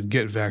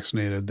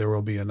vaccinated, there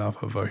will be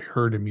enough of a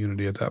herd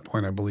immunity at that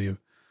point, I believe,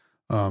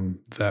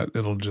 that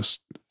it'll just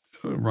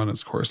run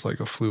its course like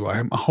a flu.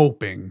 I'm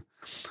hoping,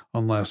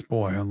 unless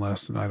I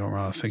don't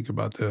want to think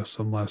about this,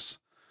 unless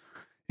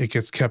it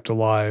gets kept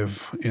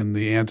alive in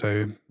the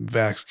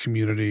anti-vax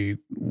community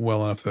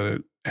well enough that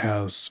it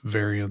has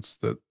variants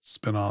that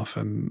spin off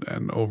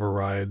and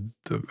override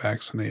the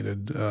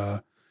vaccinated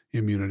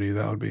immunity.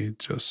 That would be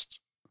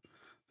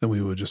then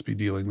we would just be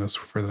dealing this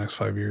for the next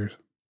 5 years.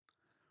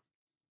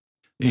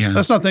 Yeah.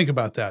 Let's not think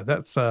about that.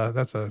 That's oh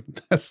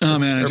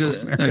man,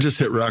 I just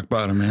hit rock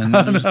bottom, man.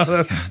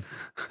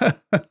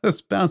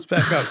 Let's bounce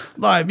back up.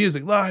 Live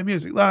music.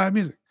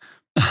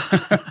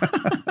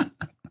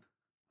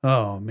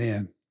 Oh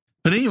man.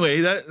 But anyway,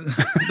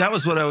 that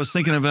was what I was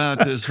thinking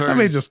about as far I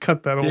may just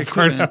cut that whole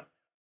part out.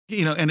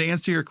 And to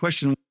answer your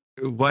question,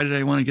 why did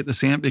I want to get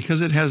this amp?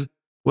 Because it has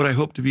what I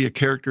hope to be a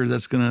character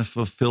that's going to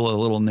fulfill a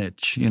little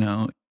niche,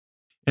 and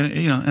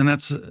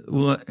that's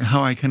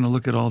how I kind of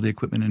look at all the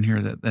equipment in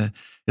here. That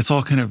it's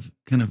all kind of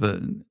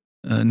a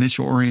niche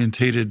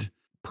orientated,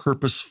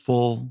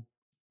 purposeful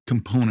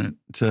component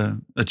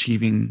to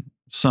achieving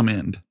some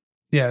end.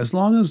 Yeah, as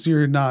long as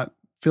you're not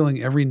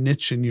filling every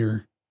niche in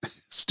your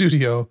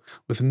studio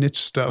with niche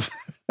stuff.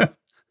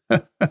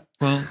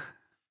 Well,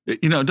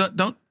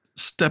 don't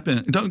step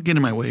in. Don't get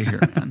in my way here,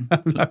 man.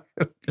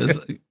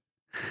 Because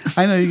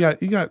I know you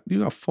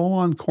got full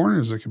on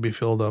corners that could be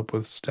filled up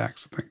with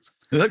stacks of things.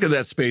 Look at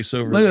that space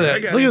over there.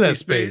 Look at that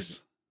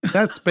space.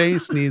 That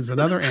space needs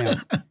another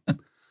amp.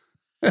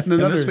 And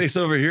this space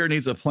over here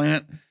needs a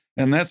plant,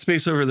 and that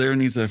space over there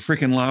needs a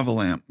freaking lava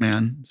lamp,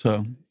 man.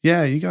 So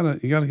yeah, you gotta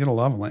get a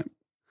lava lamp.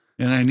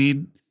 And I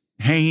need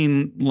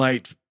hanging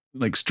light,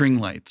 like string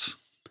lights.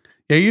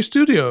 Yeah, your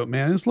studio,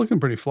 man, it's looking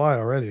pretty fly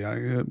already.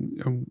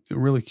 I'm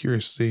really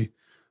curious to see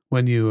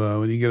when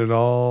you get it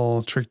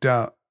all tricked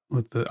out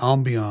with the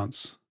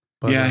ambiance.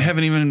 But, I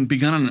haven't even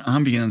begun on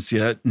ambience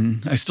yet,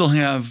 and I still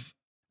have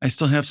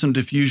some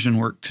diffusion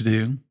work to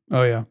do.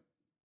 Oh yeah,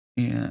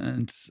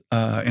 and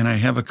I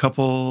have a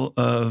couple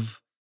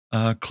of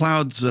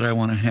clouds that I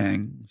want to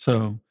hang.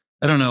 So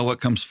I don't know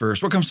what comes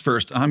first. What comes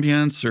first,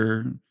 ambience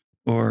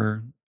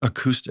or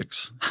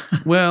acoustics?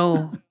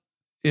 Well,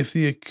 if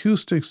the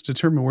acoustics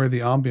determine where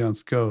the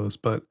ambiance goes,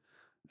 but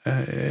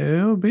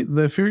it'll be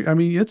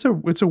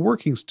it's a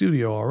working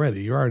studio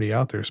already. You're already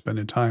out there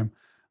spending time.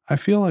 I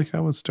feel like I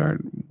would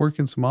start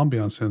working some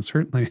ambiance in.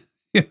 Certainly,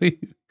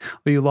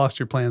 you lost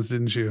your plants,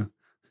 didn't you?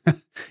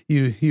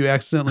 You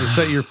accidentally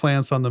set your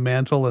plants on the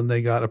mantle and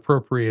they got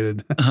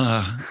appropriated.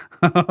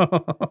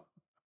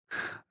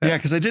 Yeah,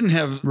 because I didn't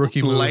have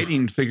rookie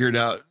lighting figured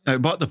out. I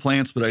bought the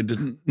plants, but I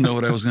didn't know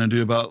what I was going to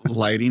do about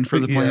lighting for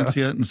the plants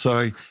yet. And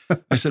so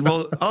I said,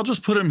 well, I'll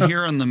just put them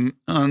here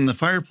on the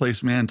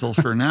fireplace mantle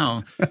for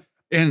now.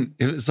 And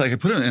it was like I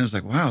put them in, and it was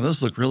like, wow,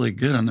 those look really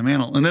good on the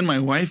mantle. And then my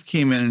wife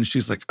came in and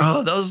she's like,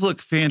 oh, those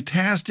look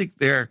fantastic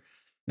there.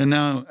 And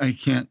now I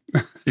can't,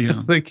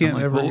 they can't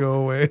ever go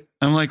away.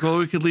 I'm like, well,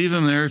 we could leave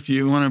them there if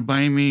you want to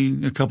buy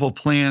me a couple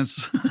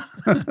plants,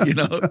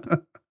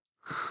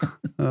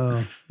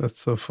 Oh, that's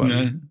so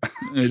funny.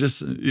 I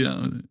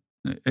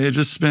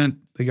just spent.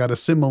 They got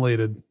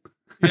assimilated.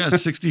 Yeah,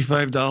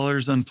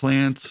 $65 on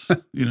plants.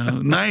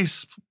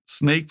 Nice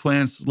snake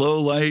plants, low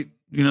light,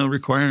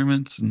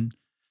 requirements, and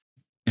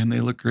they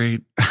look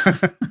great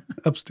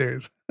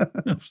upstairs.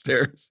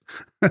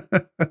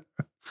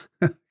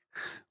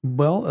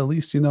 Well, at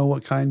least you know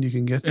what kind you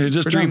can get.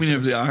 Just for dreaming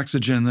of downstairs. the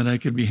oxygen that I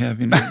could be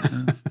having. Right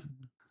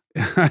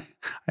now.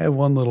 I have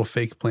one little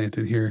fake plant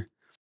in here.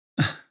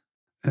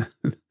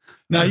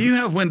 Now you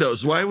have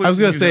windows. Why would I was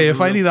going to you say, have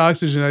if I need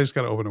oxygen, I just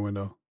got to open a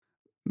window.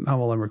 Not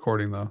while I'm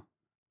recording, though.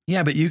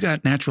 Yeah, but you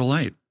got natural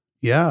light.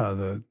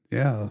 Yeah.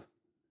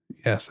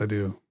 Yes, I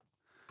do.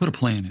 Put a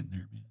plant in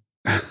there,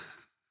 man.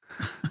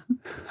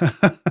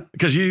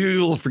 Because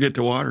you will forget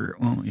to water it,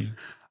 won't you?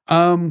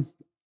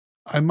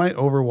 I might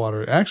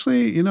overwater it.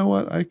 Actually, you know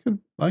what? I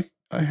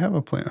have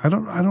a plant. I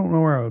don't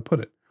know where I would put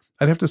it.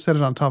 I'd have to set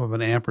it on top of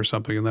an amp or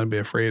something, and then I'd be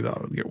afraid I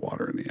would get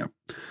water in the amp.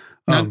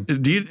 Now,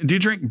 do you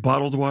drink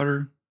bottled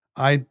water?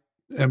 I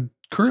am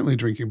currently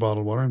drinking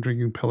bottled water. I'm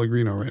drinking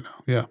Pellegrino right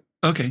now. Yeah.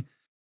 Okay.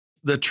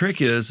 The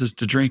trick is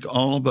to drink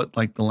all but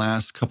like the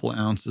last couple of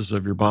ounces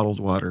of your bottled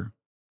water,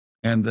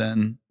 and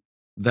then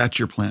that's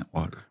your plant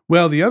water.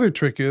 Well, the other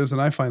trick is,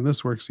 and I find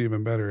this works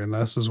even better, and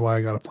this is why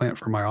I got a plant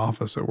for my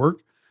office at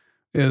work,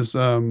 is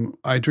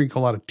I drink a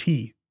lot of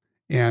tea,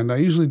 and I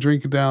usually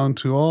drink it down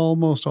to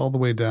almost all the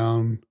way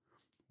down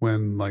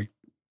when, like,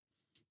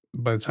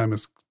 by the time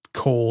it's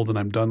cold and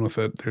I'm done with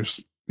it,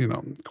 there's, a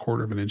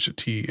quarter of an inch of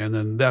tea, and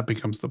then that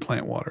becomes the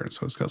plant water. And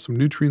so it's got some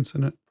nutrients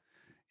in it,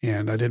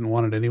 and I didn't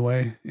want it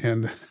anyway,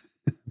 and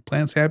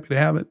plant's happy to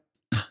have it.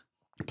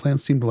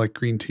 Plants seem to like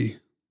green tea.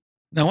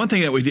 Now, one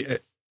thing that we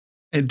did,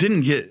 it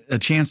didn't get a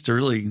chance to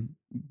really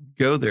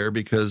go there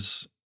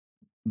because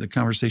the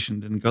conversation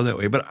didn't go that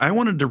way. But I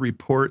wanted to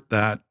report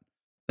that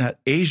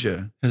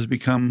Asia has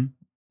become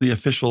the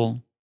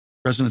official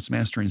Resonance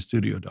Mastering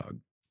Studio dog.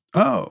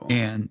 Oh.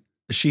 And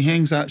she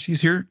hangs out. She's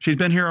here. She's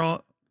been here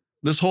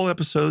this whole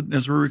episode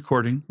as we're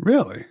recording.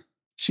 Really?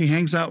 She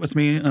hangs out with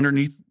me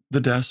underneath the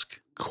desk.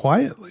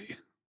 Quietly.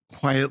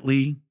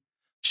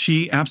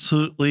 She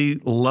absolutely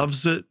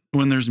loves it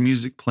when there's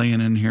music playing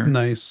in here.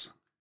 Nice.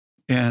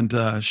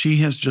 And she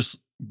has just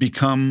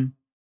become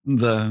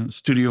the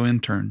studio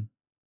intern.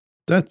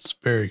 That's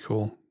very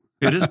cool.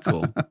 It is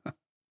cool.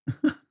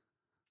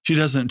 She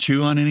doesn't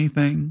chew on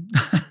anything.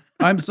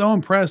 I'm so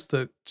impressed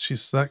that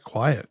she's that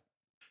quiet.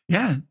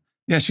 Yeah.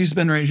 Yeah. She's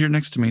been right here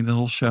next to me the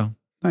whole show.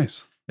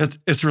 Nice.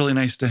 It's really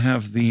nice to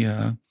have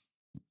a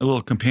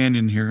little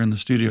companion here in the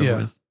studio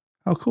with.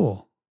 Oh,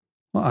 cool.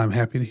 Well, I'm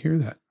happy to hear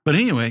that. But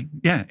anyway,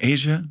 yeah,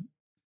 Asia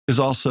is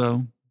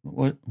also,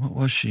 what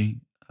was she?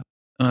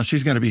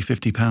 She's got to be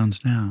 50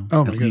 pounds now.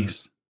 Oh, my at goodness.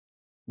 least.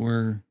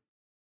 We're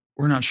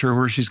not sure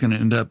where she's going to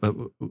end up, but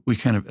we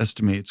kind of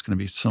estimate it's going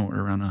to be somewhere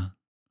around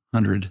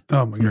 100,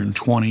 oh my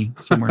 120,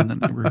 somewhere in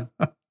that neighborhood.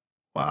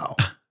 Wow.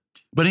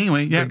 But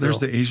anyway, That's a yeah, big there's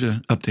girl. the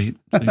Asia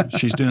update.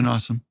 She's doing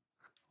awesome.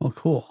 Well,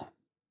 cool.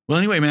 Well,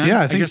 anyway, man.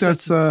 Yeah, I think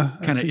that's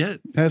kind of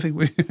it. I think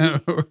we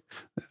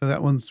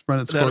that one's run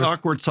its That course.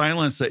 awkward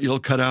silence that you'll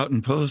cut out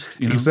and post.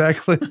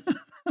 Exactly.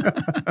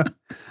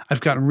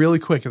 I've gotten really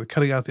quick at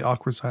cutting out the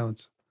awkward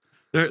silence.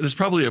 There's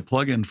probably a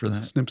plug-in for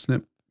that. Snip,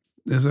 snip.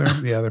 Is there?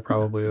 Yeah, there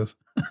probably is.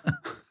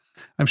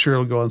 I'm sure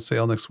it'll go on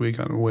sale next week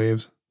on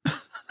Waves.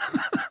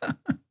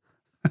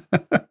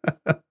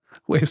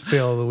 Wave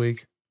sale of the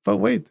week. But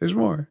wait, there's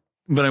more.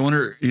 But I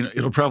wonder,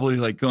 it'll probably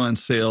like go on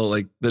sale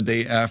like the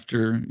day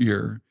after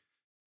your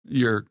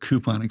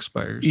coupon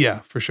expires. Yeah,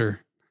 for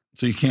sure.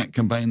 So you can't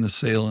combine the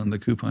sale and the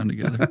coupon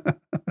together.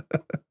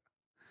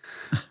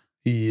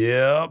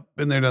 Yep.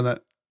 Been there, done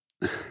that.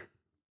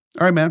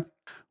 All right, man.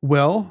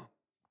 Well,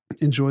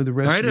 enjoy the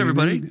rest All right, of your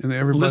everybody. evening. And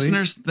everybody.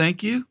 Listeners,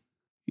 thank you.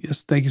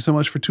 Yes, thank you so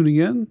much for tuning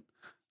in.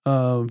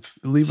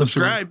 Leave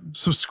Subscribe.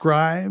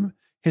 Subscribe.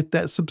 Hit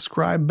that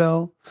subscribe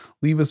bell.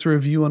 Leave us a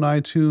review on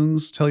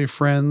iTunes. Tell your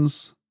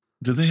friends.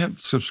 Do they have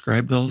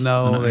subscribe bells?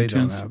 No, on they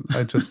iTunes? don't have.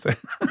 I just,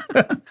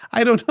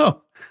 I don't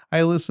know.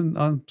 I listen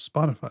on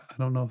Spotify. I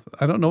don't know.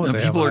 I don't know what Now,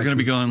 they have. people on are going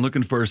to be iTunes. going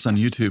looking for us on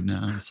YouTube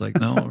now. It's like,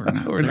 no, we're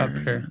not. We're not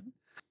there.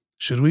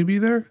 Should we be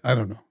there? I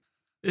don't know.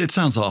 It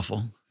sounds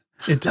awful.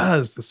 It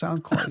does. The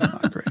sound quality is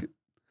not great.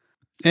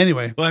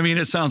 Anyway. Well, I mean,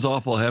 it sounds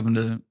awful having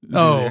to do the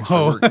Oh,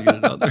 extra work to get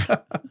it out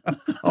there.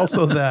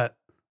 Also that.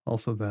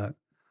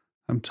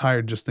 I'm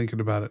tired just thinking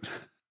about it.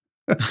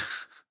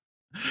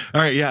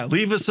 All right. Yeah.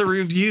 Leave us a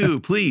review,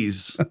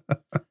 please.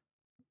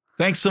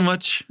 Thanks so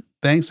much.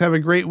 Thanks. Have a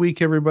great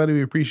week, everybody.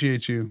 We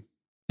appreciate you.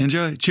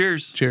 Enjoy.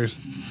 Cheers. Cheers.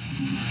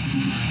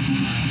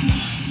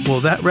 Well,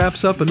 that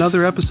wraps up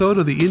another episode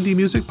of the Indie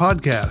Music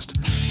Podcast.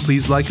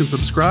 Please like and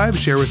subscribe,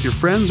 share with your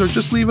friends, or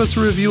just leave us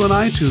a review on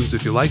iTunes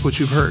if you like what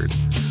you've heard.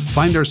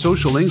 Find our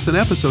social links and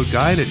episode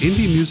guide at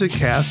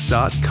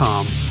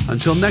indiemusiccast.com.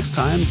 Until next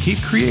time,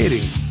 keep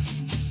creating.